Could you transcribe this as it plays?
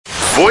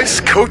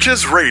Voice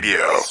Coaches Radio.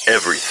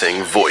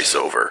 Everything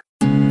voiceover.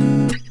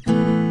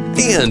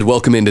 And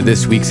welcome into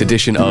this week's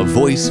edition of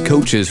Voice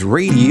Coaches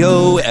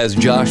Radio. As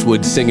Josh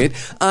would sing it,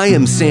 I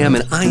am Sam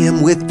and I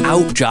am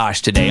without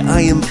Josh today.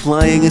 I am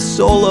flying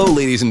solo,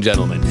 ladies and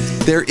gentlemen.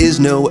 There is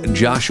no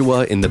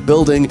Joshua in the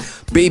building.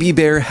 Baby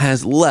Bear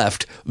has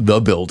left the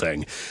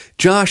building.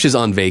 Josh is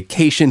on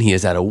vacation. He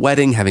is at a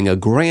wedding having a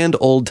grand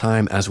old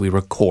time as we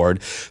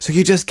record. So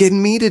you're just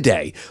getting me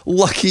today.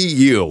 Lucky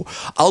you.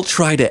 I'll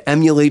try to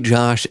emulate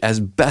Josh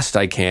as best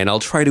I can. I'll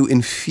try to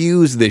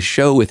infuse this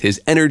show with his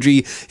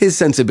energy, his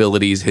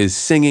sensibilities, his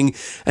singing,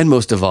 and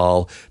most of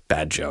all,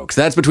 bad jokes.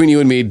 That's between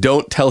you and me.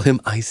 Don't tell him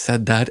I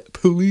said that,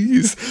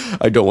 please.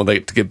 I don't want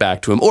that to get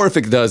back to him. Or if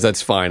it does,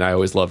 that's fine. I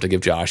always love to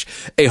give Josh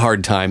a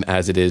hard time,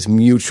 as it is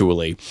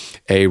mutually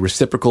a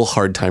reciprocal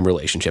hard time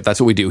relationship. That's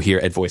what we do here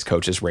at Voice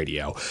Coaches Radio.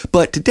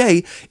 But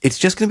today, it's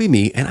just going to be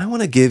me, and I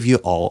want to give you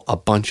all a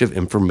bunch of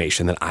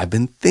information that I've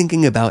been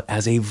thinking about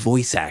as a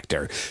voice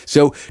actor.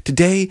 So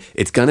today,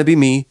 it's going to be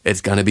me,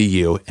 it's going to be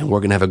you, and we're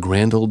going to have a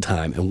grand old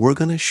time, and we're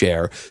going to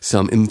share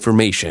some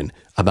information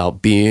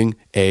about being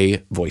a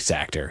voice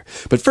actor.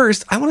 But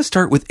first, I want to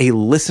start with a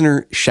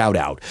listener shout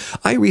out.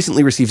 I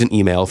recently received an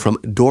email from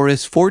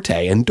Doris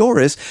Forte, and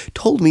Doris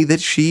told me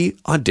that she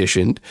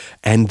auditioned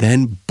and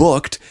then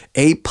booked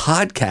a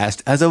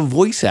podcast as a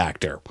voice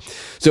actor.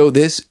 So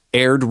this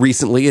aired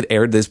recently. It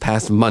aired this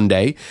past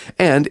Monday,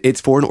 and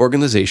it's for an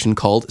organization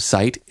called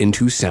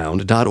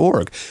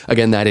SightIntoSound.org.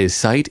 Again, that is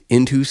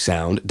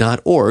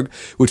SightIntoSound.org,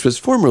 which was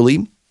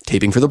formerly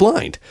Taping for the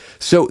Blind.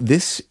 So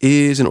this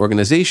is an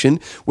organization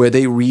where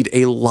they read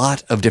a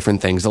lot of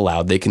different things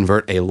aloud. They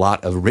convert a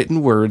lot of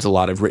written words, a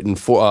lot of written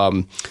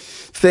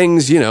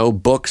things,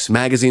 books,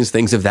 magazines,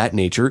 things of that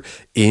nature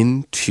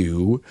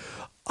into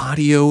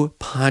audio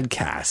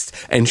podcasts.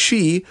 And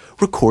she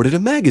recorded a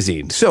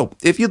magazine. So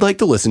if you'd like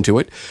to listen to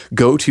it,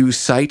 go to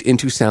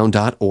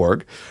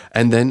sightintosound.org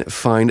and then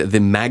find the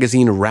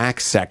magazine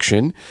rack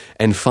section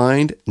and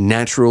find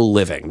Natural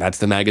Living. That's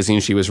the magazine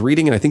she was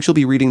reading, and I think she'll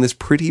be reading this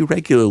pretty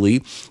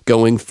regularly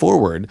going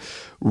forward.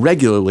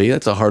 Regularly,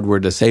 that's a hard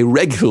word to say,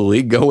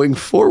 regularly going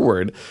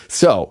forward.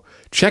 So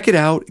check it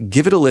out,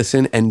 give it a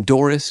listen, and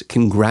Doris,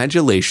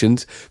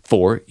 congratulations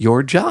for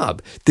your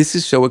job. This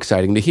is so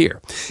exciting to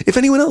hear. If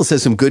anyone else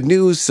has some good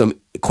news, some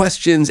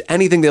questions,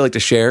 anything they'd like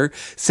to share,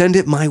 send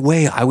it my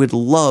way. I would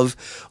love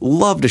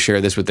to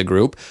share this with the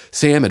group.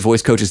 Sam at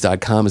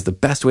voicecoaches.com is the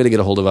best way to get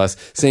a hold of us.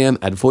 Sam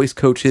at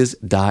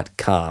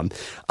voicecoaches.com.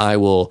 I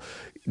will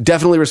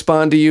definitely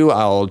respond to you.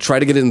 I'll try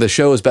to get it in the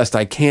show as best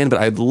I can,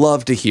 but I'd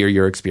love to hear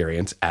your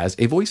experience as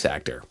a voice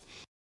actor.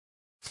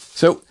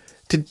 So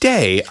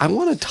today, I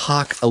want to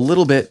talk a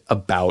little bit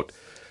about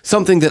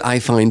something that I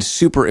find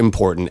super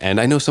important, and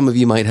I know some of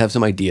you might have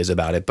some ideas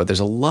about it, but there's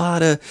a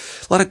lot of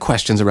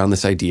questions around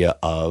this idea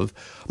of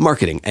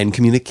marketing and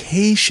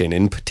communication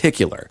in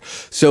particular.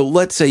 So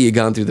let's say you've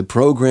gone through the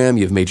program,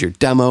 you've made your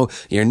demo,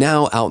 you're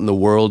now out in the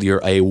world,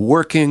 you're a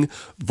working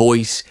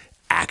voice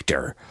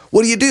actor.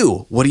 What do you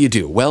do?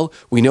 Well,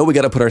 we know we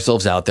got to put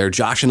ourselves out there.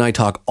 Josh and I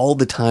talk all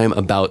the time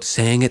about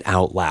saying it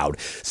out loud.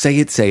 Say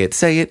it, say it,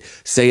 say it,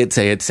 say it,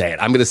 say it, say it.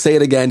 I'm going to say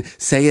it again.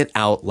 Say it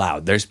out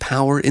loud. There's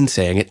power in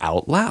saying it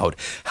out loud.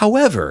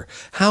 However,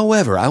 I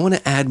want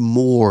to add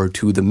more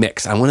to the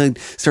mix. I want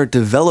to start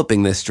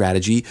developing this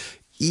strategy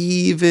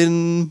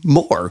even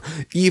more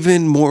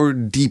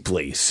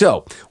deeply.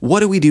 So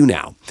what do we do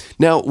now?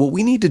 Now, what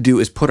we need to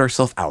do is put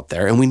ourselves out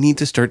there, and we need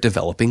to start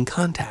developing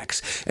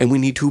contacts, and we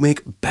need to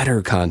make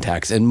better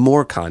contacts and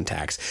more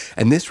contacts.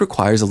 And this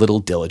requires a little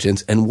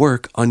diligence and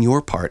work on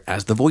your part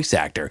as the voice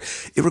actor.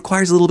 It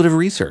requires a little bit of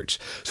research.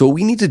 So what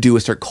we need to do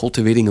is start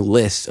cultivating a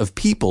list of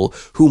people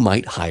who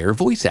might hire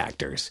voice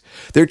actors.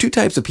 There are two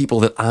types of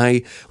people that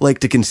I like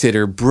to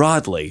consider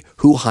broadly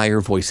who hire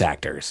voice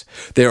actors.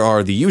 There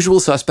are the usual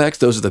suspects.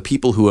 Those are the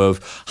people who have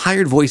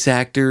hired voice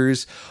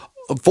actors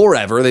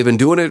forever. They've been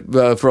doing it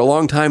for a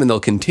long time, and they'll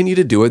continue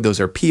to do it. Those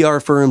are PR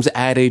firms,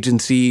 ad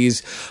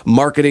agencies,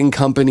 marketing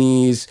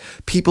companies,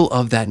 people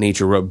of that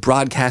nature,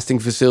 broadcasting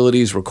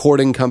facilities,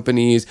 recording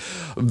companies,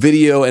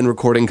 video and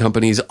recording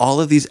companies,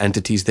 all of these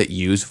entities that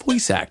use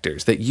voice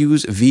actors, that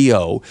use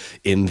VO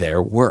in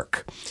their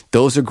work.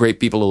 Those are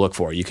great people to look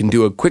for. You can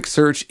do a quick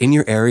search in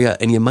your area,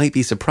 and you might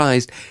be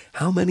surprised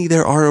how many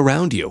there are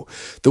around you.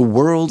 The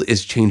world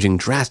is changing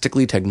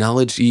drastically.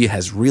 Technology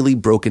has really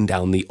broken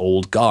down the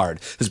old guard,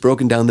 has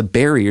broken down the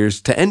barriers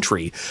to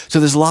entry. So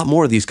there's a lot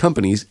more of these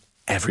companies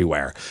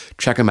everywhere.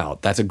 Check them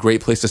out. That's a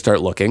great place to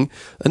start looking.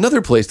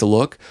 Another place to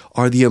look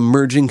are the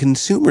emerging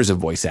consumers of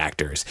voice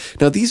actors.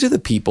 Now, these are the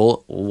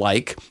people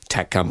like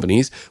tech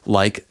companies,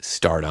 like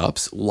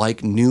startups,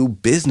 like new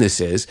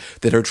businesses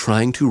that are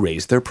trying to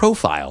raise their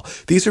profile.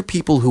 These are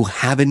people who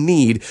have a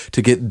need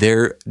to get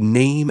their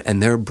name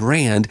and their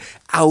brand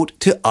out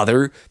to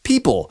other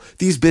people.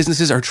 These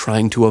businesses are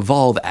trying to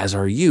evolve, as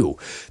are you.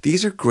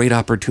 These are great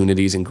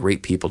opportunities and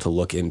great people to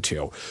look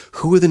into.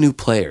 Who are the new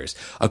players?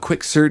 A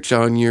quick search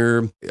on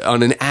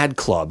an ad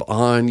club,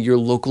 on your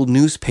local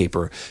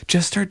newspaper.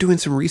 Just start doing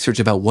some research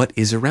about what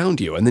is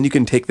around you. And then you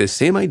can take this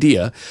same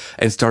idea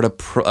and start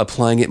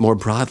applying it more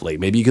broadly.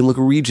 Maybe you can look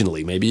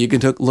regionally. Maybe you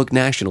can look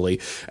nationally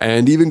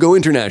and even go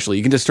internationally.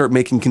 You can just start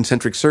making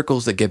concentric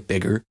circles that get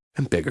bigger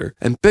and bigger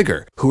and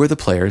bigger. Who are the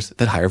players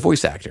that hire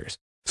voice actors?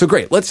 So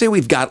great. Let's say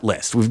we've got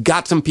lists. We've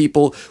got some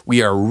people.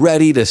 We are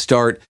ready to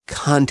start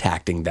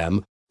contacting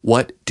them.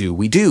 What do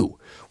we do?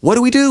 What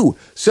do we do?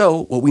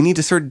 So what we need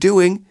to start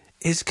doing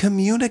is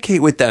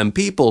communicate with them.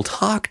 People,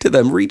 talk to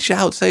them, reach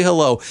out, say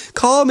hello,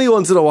 call me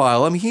once in a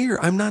while. I'm here.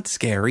 I'm not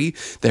scary.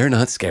 They're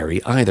not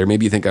scary either.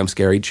 Maybe you think I'm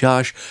scary.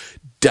 Josh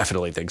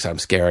definitely thinks I'm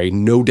scary.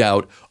 No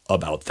doubt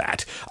about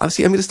that.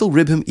 Honestly, I'm going to still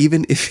rib him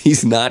even if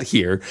he's not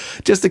here,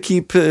 just to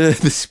keep the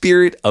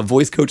spirit of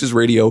Voice Coaches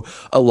Radio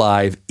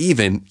alive,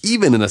 even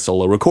in a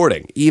solo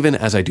recording, even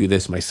as I do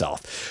this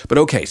myself. But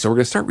okay, so we're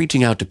going to start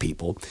reaching out to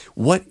people.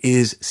 What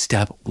is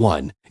step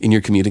one in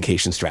your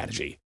communication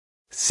strategy?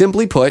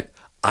 Simply put,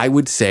 I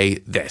would say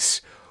this.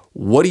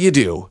 What do you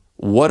do?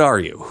 What are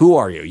you? Who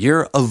are you?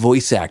 You're a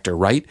voice actor,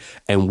 right?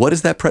 And what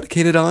is that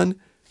predicated on?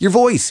 Your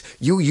voice.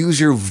 You use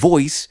your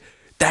voice.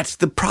 That's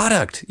the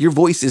product. Your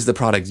voice is the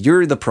product.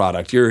 You're the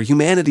product. Your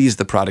humanity is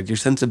the product. Your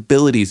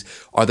sensibilities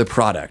are the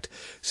product.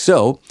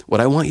 So what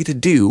I want you to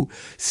do,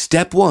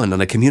 step one on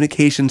a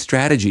communication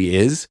strategy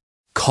is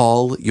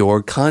call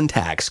your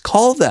contacts.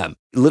 Call them.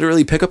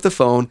 Literally pick up the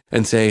phone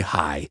and say,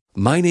 hi,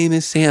 my name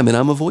is Sam and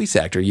I'm a voice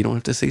actor. You don't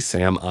have to say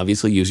Sam.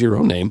 Obviously, use your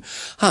own name.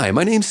 Hi,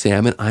 my name's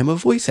Sam and I'm a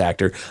voice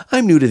actor.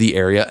 I'm new to the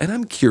area and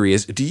I'm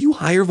curious. Do you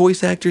hire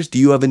voice actors? Do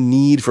you have a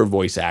need for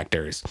voice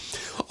actors?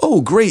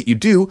 Oh, great. You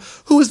do.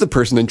 Who is the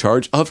person in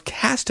charge of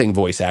casting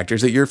voice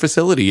actors at your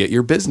facility, at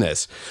your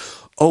business?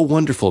 Oh,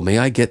 wonderful. May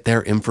I get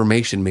their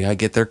information? May I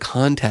get their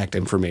contact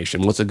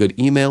information? What's a good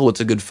email? What's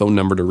a good phone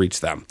number to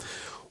reach them?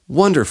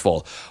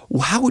 Wonderful.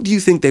 How do you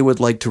think they would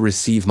like to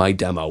receive my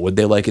demo? Would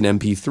they like an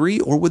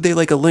MP3 or would they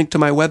like a link to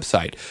my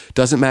website?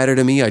 Doesn't matter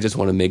to me. I just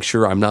want to make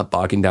sure I'm not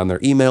bogging down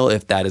their email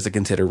if that is a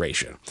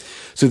consideration.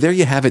 So there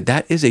you have it.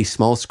 That is a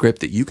small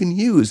script that you can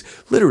use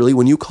literally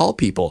when you call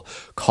people.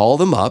 Call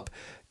them up,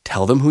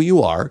 tell them who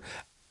you are,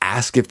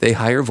 ask if they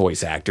hire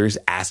voice actors,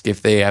 ask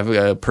if they have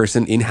a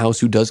person in-house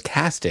who does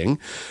casting,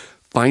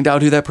 find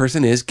out who that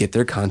person is, get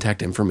their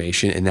contact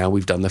information, and now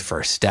we've done the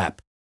first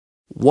step.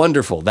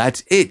 Wonderful.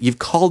 That's it. You've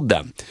called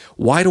them.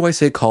 Why do I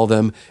say call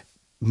them?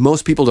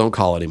 Most people don't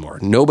call anymore.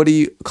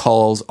 Nobody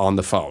calls on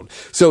the phone.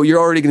 So you're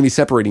already going to be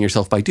separating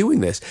yourself by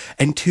doing this.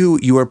 And two,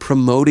 you are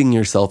promoting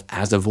yourself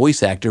as a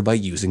voice actor by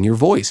using your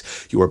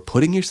voice. You are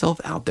putting yourself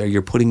out there.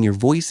 You're putting your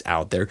voice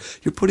out there.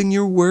 You're putting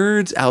your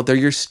words out there,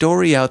 your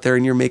story out there,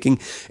 and you're making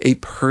a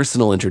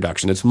personal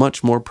introduction. It's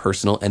much more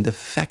personal and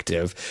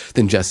effective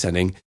than just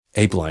sending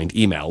a blind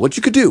email, which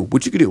you could do.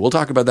 We'll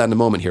talk about that in a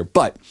moment here,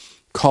 but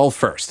call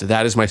first.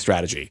 That is my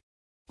strategy.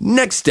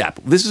 Next step.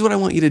 This is what I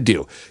want you to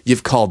do.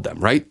 You've called them,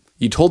 right?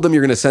 You told them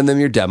you're going to send them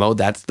your demo.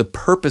 That's the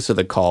purpose of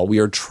the call. We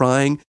are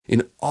trying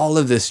in all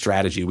of this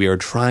strategy. We are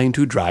trying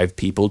to drive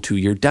people to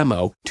your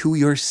demo, to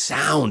your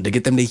sound, to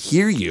get them to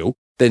hear you.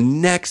 The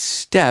next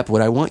step,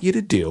 what I want you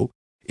to do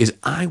is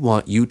I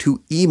want you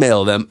to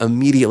email them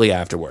immediately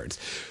afterwards.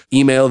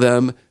 Email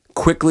them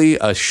quickly,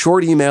 a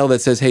short email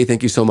that says, hey,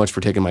 thank you so much for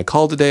taking my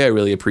call today. I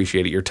really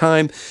appreciate your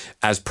time.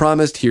 As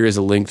promised, here is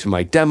a link to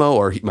my demo,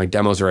 or my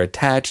demos are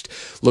attached.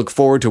 Look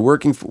forward to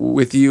working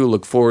with you.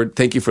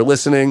 Thank you for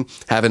listening.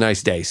 Have a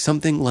nice day.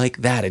 Something like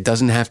that. It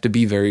doesn't have to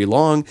be very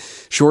long.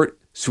 Short,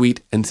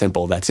 sweet, and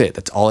simple. That's it.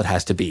 That's all it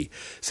has to be.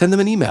 Send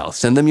them an email.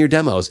 Send them your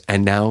demos.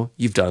 And now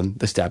you've done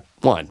the step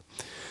one.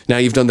 Now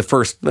you've done the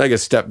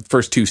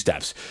first two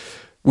steps.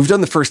 We've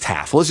done the first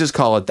half. Let's just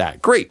call it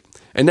that. Great.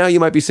 And now you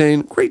might be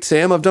saying, great,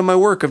 Sam, I've done my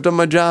work. I've done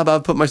my job.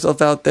 I've put myself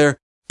out there.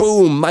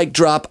 Boom, mic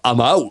drop. I'm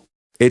out.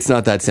 It's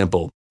not that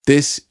simple.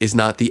 This is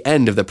not the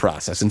end of the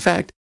process. In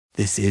fact,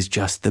 this is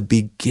just the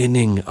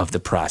beginning of the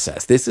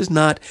process. This is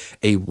not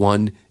a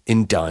one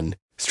and done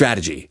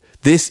strategy.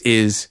 This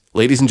is,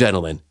 ladies and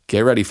gentlemen,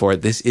 get ready for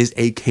it. This is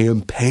a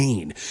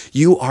campaign.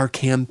 You are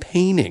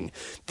campaigning.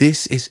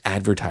 This is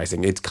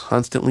advertising. It's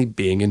constantly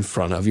being in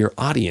front of your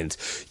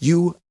audience.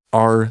 You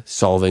are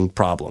solving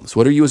problems.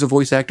 What are you as a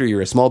voice actor?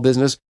 You're a small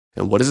business.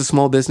 And what is a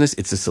small business?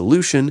 It's a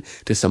solution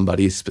to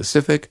somebody's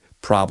specific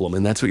problem.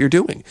 And that's what you're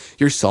doing.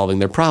 You're solving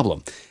their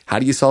problem. How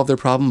do you solve their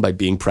problem? By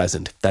being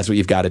present. That's what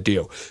you've got to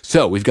do.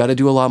 So we've got to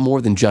do a lot more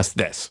than just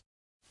this.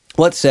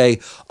 Let's say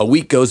a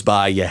week goes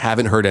by, you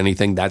haven't heard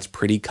anything. That's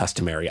pretty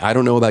customary. I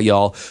don't know about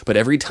y'all, but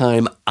every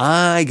time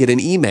I get an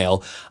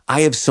email,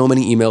 I have so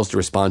many emails to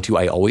respond to.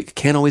 I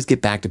can't always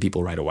get back to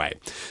people right away.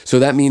 So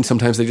that means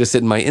sometimes they just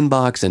sit in my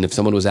inbox. And if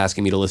someone was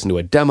asking me to listen to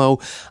a demo,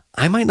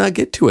 I might not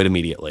get to it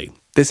immediately.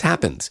 This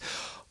happens.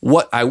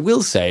 What I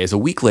will say is a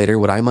week later,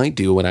 what I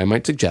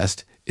might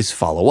suggest is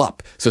follow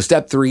up. So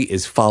step 3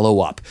 is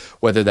follow up.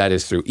 Whether that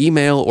is through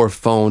email or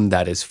phone,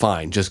 that is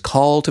fine. Just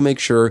call to make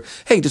sure,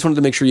 hey, just wanted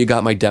to make sure you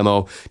got my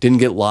demo, didn't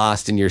get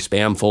lost in your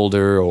spam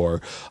folder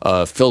or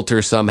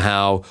filter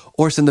somehow,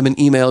 or send them an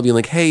email being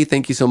like, hey,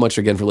 thank you so much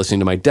again for listening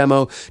to my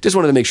demo. Just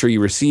wanted to make sure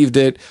you received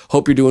it.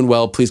 Hope you're doing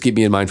well. Please keep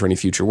me in mind for any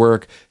future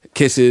work.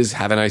 Kisses,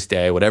 have a nice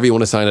day, whatever you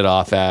want to sign it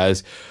off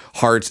as.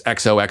 Hearts,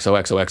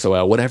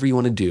 XOXOXOXOL, whatever you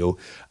want to do.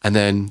 And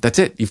then that's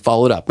it. You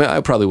follow it up. I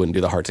probably wouldn't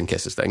do the hearts and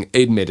kisses thing,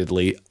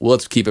 admittedly.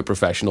 Let's keep it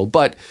professional.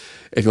 But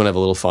if you want to have a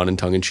little fun and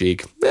tongue in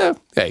cheek,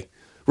 hey,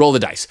 roll the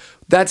dice.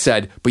 That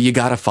said, but you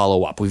got to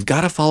follow up. We've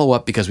got to follow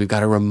up because we've got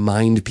to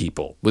remind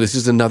people. Well, this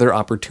is another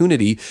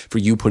opportunity for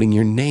you putting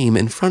your name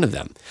in front of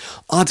them.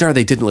 Odds are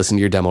they didn't listen to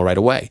your demo right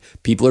away.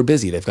 People are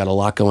busy. They've got a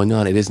lot going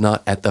on. It is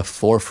not at the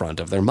forefront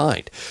of their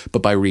mind.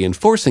 But by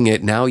reinforcing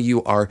it, now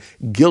you are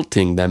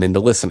guilting them into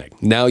listening.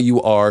 Now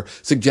you are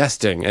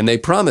suggesting, and they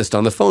promised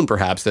on the phone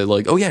perhaps that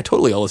like, oh yeah,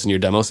 totally, I'll listen to your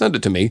demo, send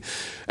it to me.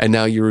 And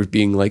now you're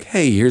being like,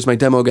 hey, here's my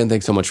demo again.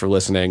 Thanks so much for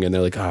listening. And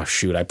they're like, oh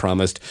shoot, I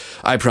promised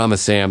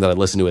Sam that I'd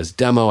listen to his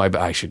demo.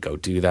 I should go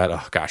do that.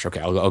 Oh gosh,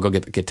 okay, I'll go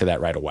get to that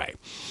right away.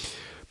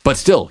 But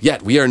still,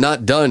 yet we are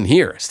not done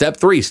here. Step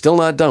 3, still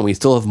not done. We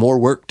still have more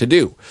work to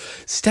do.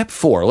 Step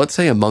 4, let's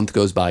say a month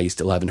goes by, you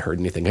still haven't heard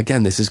anything.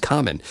 Again, this is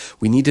common.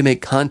 We need to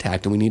make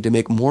contact and we need to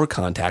make more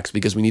contacts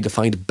because we need to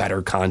find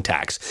better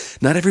contacts.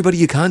 Not everybody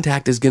you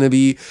contact is going to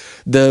be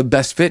the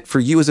best fit for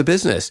you as a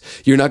business.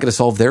 You're not going to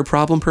solve their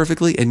problem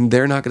perfectly and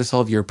they're not going to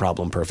solve your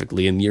problem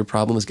perfectly. And your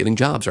problem is getting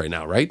jobs right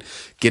now, right?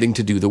 Getting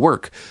to do the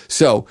work.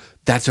 So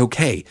that's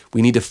okay.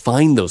 We need to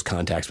find those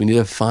contacts. We need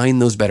to find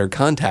those better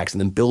contacts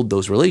and then build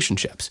those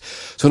relationships.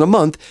 So in a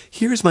month,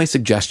 here's my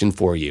suggestion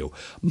for you.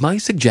 My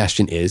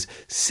suggestion is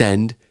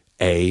send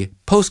a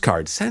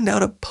postcard. Send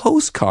out a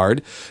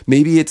postcard.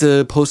 Maybe it's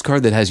a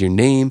postcard that has your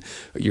name,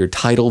 your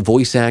title,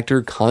 voice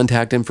actor,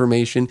 contact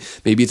information.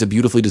 Maybe it's a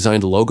beautifully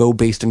designed logo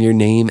based on your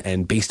name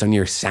and based on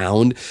your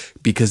sound,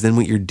 because then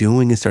what you're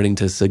doing is starting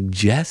to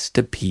suggest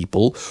to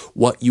people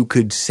what you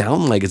could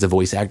sound like as a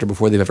voice actor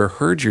before they've ever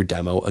heard your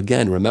demo.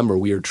 Again, remember,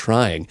 we are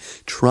trying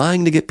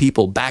to get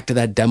people back to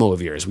that demo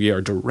of yours. We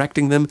are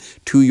directing them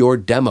to your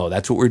demo.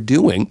 That's what we're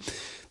doing.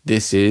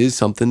 This is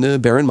something to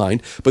bear in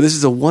mind, but this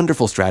is a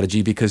wonderful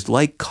strategy because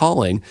like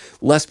calling,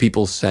 less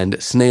people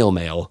send snail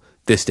mail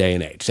this day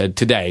and age.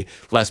 Today,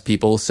 less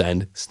people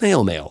send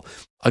snail mail.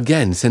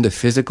 Again, send a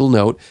physical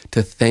note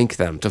to thank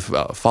them, to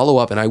follow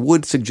up, and I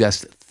would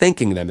suggest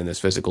thanking them in this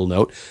physical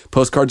note.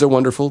 Postcards are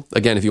wonderful.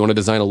 Again, if you want to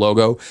design a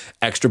logo,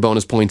 extra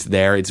bonus points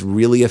there. It's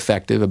really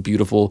effective, a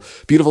beautiful,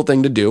 beautiful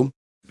thing to do.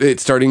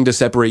 It's starting to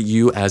separate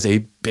you as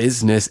a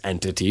business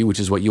entity, which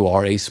is what you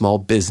are, a small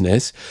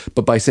business.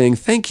 But by saying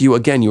thank you,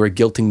 again, you are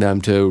guilting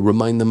them to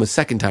remind them a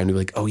second time to be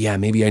like, oh yeah,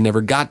 maybe I never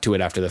got to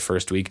it after the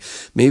first week.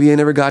 Maybe I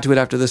never got to it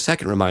after the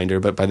second reminder.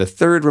 But by the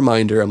third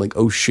reminder, I'm like,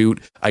 oh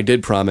shoot, I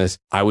did promise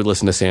I would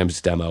listen to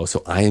Sam's demo.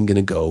 So I am going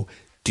to go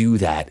do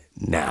that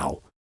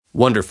now.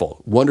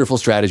 Wonderful, wonderful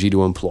strategy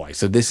to employ.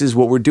 So this is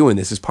what we're doing.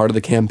 This is part of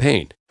the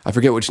campaign. I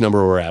forget which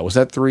number we're at. Was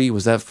that 3?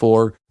 Was that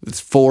 4?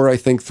 It's 4, I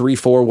think, 3,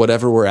 4,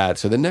 whatever we're at.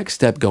 So the next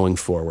step going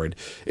forward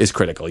is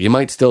critical. You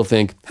might still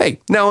think, hey,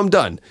 now I'm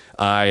done.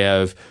 I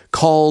have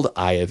called,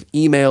 I have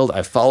emailed,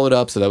 I've followed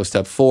up. So that was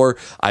step 4.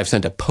 I've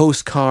sent a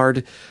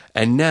postcard,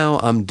 and now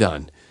I'm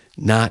done.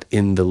 Not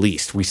in the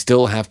least. We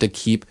still have to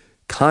keep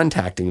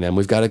contacting them.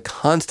 We've got to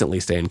constantly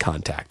stay in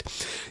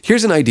contact.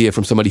 Here's an idea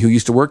from somebody who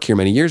used to work here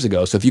many years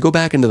ago. So if you go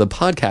back into the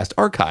podcast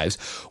archives,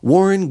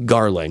 Warren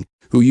Garling,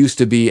 who used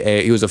to be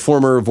he was a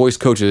former Voice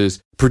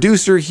Coaches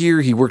producer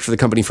here. He worked for the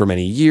company for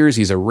many years.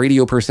 He's a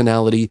radio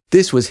personality.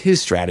 This was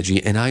his strategy,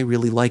 and I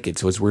really like it,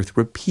 so it's worth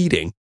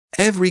repeating.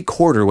 Every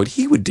quarter, what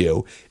he would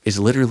do is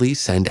literally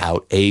send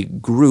out a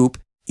group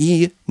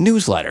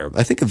e-newsletter.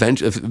 I think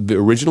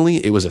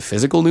originally it was a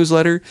physical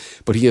newsletter,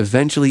 but he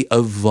eventually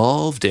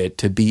evolved it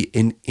to be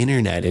an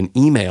internet, an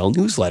email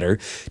newsletter,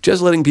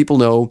 just letting people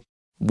know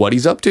what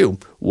he's up to,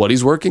 what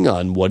he's working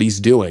on, what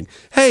he's doing.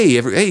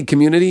 Hey,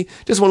 community,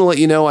 just want to let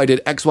you know I did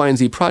X, Y, and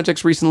Z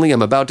projects recently.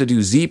 I'm about to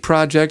do Z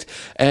project,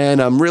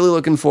 and I'm really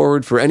looking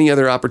forward for any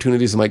other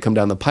opportunities that might come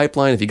down the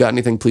pipeline. If you got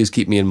anything, please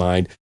keep me in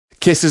mind.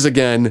 Kisses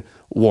again,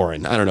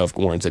 Warren. I don't know if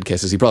Warren said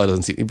kisses. He probably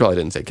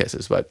didn't say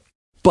kisses, but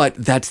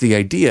that's the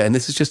idea. And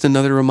this is just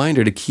another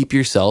reminder to keep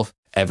yourself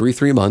every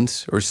 3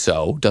 months or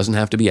so. Doesn't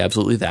have to be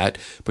absolutely that,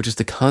 but just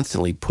to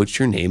constantly put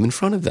your name in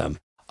front of them.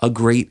 A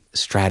great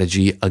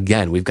strategy.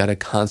 Again, we've got to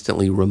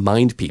constantly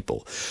remind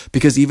people,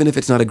 because even if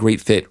it's not a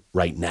great fit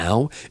right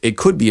now, it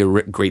could be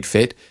a great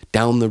fit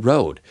down the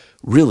road.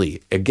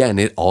 Really, again,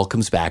 it all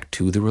comes back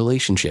to the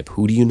relationship.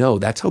 Who do you know?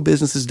 That's how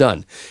business is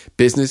done.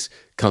 Business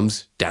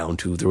comes down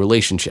to the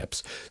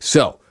relationships.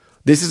 So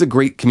this is a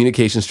great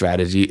communication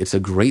strategy. It's a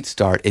great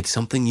start. It's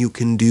something you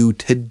can do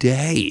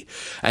today.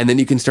 And then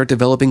you can start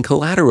developing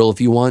collateral if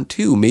you want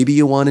to. Maybe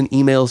you want an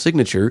email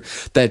signature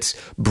that's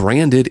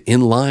branded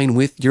in line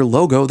with your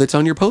logo that's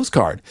on your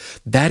postcard.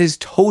 That is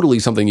totally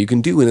something you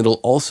can do, and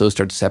it'll also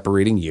start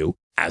separating you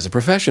as a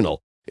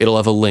professional. It'll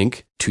have a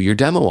link to your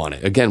demo on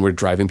it. Again, we're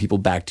driving people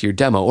back to your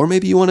demo. Or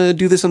maybe you want to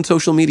do this on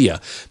social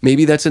media.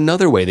 Maybe that's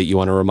another way that you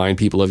want to remind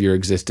people of your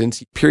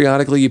existence.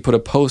 Periodically, you put a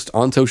post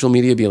on social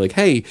media being like,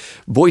 hey,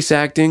 voice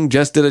acting,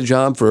 just did a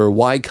job for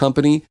Y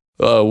company.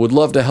 Would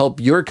love to help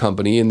your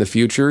company in the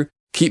future.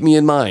 Keep me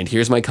in mind.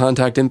 Here's my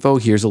contact info.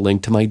 Here's a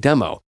link to my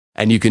demo.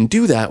 And you can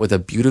do that with a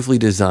beautifully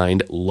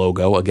designed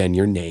logo, again,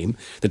 your name,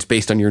 that's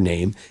based on your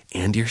name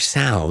and your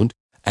sound.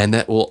 And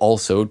that will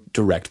also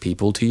direct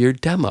people to your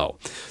demo.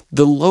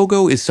 The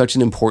logo is such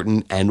an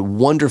important and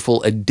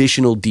wonderful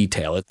additional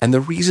detail. And the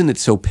reason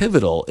it's so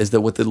pivotal is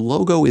that what the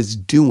logo is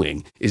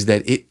doing is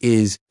that it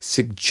is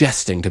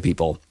suggesting to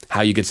people how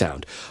you could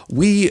sound.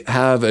 We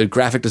have a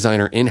graphic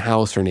designer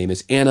in-house. Her name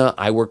is Anna.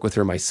 I work with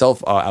her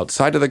myself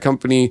outside of the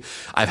company.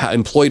 I've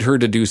employed her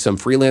to do some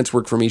freelance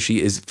work for me.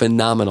 She is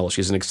phenomenal.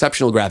 She's an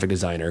exceptional graphic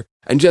designer.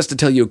 And just to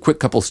tell you a quick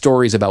couple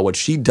stories about what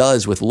she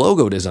does with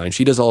logo design,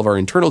 she does all of our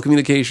internal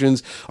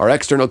communications, our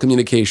external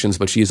communications,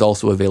 but she is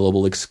also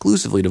available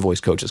exclusively to Voice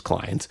Coaches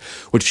clients.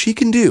 What she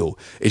can do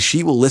is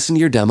she will listen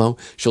to your demo,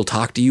 she'll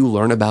talk to you,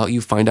 learn about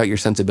you, find out your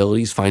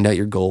sensibilities, find out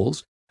your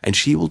goals, and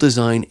she will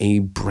design a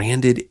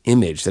branded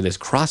image that is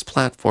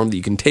cross-platform that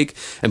you can take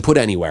and put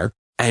anywhere.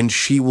 And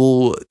she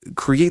will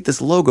create this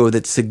logo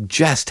that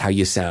suggests how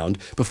you sound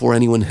before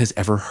anyone has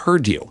ever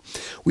heard you.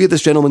 We had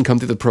this gentleman come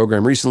through the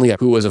program recently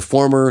who was a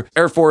former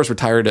Air Force,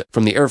 retired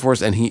from the Air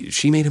Force, and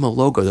she made him a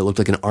logo that looked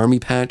like an army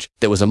patch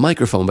that was a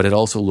microphone, but it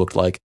also looked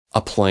like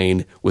a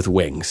plane with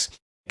wings.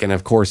 And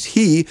of course,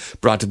 he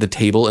brought to the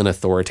table an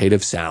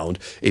authoritative sound,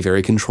 a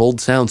very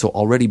controlled sound. So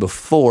already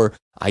before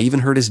I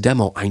even heard his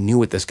demo, I knew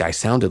what this guy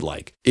sounded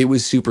like. It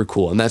was super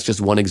cool. And that's just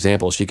one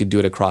example. She could do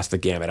it across the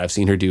gamut. I've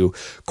seen her do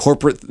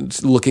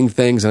corporate looking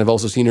things. And I've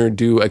also seen her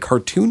do a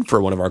cartoon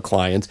for one of our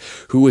clients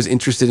who was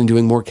interested in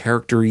doing more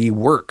character-y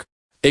work.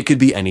 It could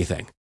be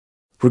anything.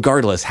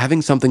 Regardless,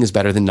 having something is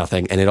better than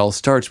nothing. And it all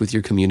starts with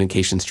your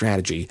communication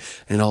strategy.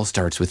 And it all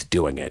starts with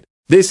doing it.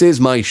 This is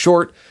my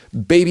short,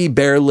 baby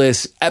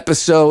bearless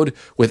episode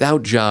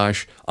without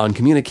Josh on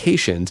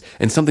communications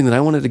and something that I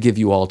wanted to give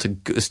you all to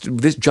this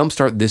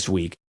jumpstart this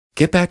week.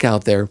 Get back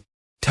out there,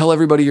 tell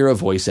everybody you're a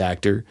voice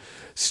actor,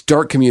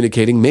 start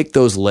communicating, make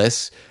those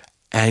lists,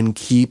 and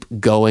keep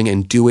going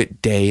and do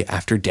it day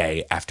after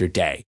day after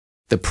day.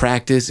 The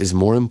practice is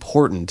more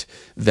important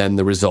than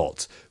the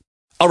results.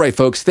 All right,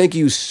 folks, thank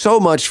you so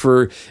much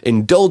for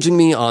indulging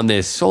me on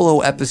this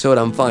solo episode.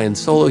 I'm flying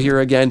solo here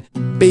again.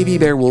 Baby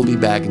Bear will be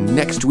back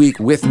next week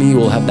with me.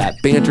 We'll have that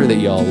banter that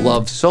y'all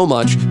love so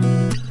much.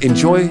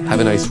 Enjoy,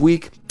 have a nice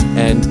week,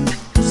 and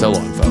so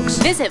long, folks.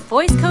 Visit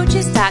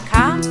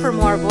voicecoaches.com for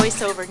more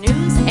voiceover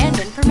news and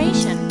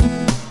information.